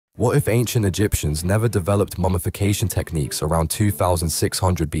What if ancient Egyptians never developed mummification techniques around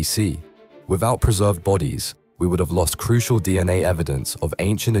 2600 BC? Without preserved bodies, we would have lost crucial DNA evidence of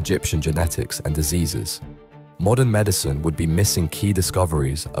ancient Egyptian genetics and diseases. Modern medicine would be missing key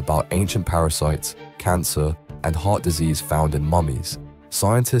discoveries about ancient parasites, cancer, and heart disease found in mummies.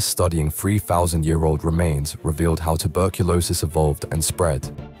 Scientists studying 3,000-year-old remains revealed how tuberculosis evolved and spread,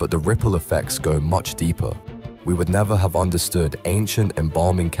 but the ripple effects go much deeper. We would never have understood ancient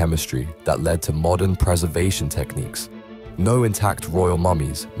embalming chemistry that led to modern preservation techniques. No intact royal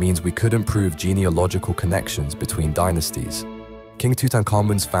mummies means we couldn't prove genealogical connections between dynasties. King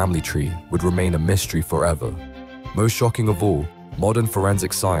Tutankhamun's family tree would remain a mystery forever. Most shocking of all, modern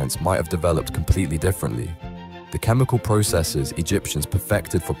forensic science might have developed completely differently. The chemical processes Egyptians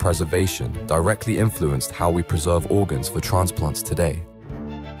perfected for preservation directly influenced how we preserve organs for transplants today.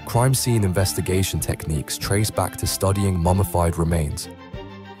 Crime scene investigation techniques trace back to studying mummified remains.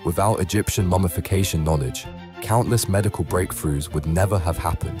 Without Egyptian mummification knowledge, countless medical breakthroughs would never have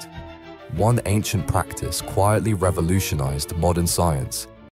happened. One ancient practice quietly revolutionized modern science,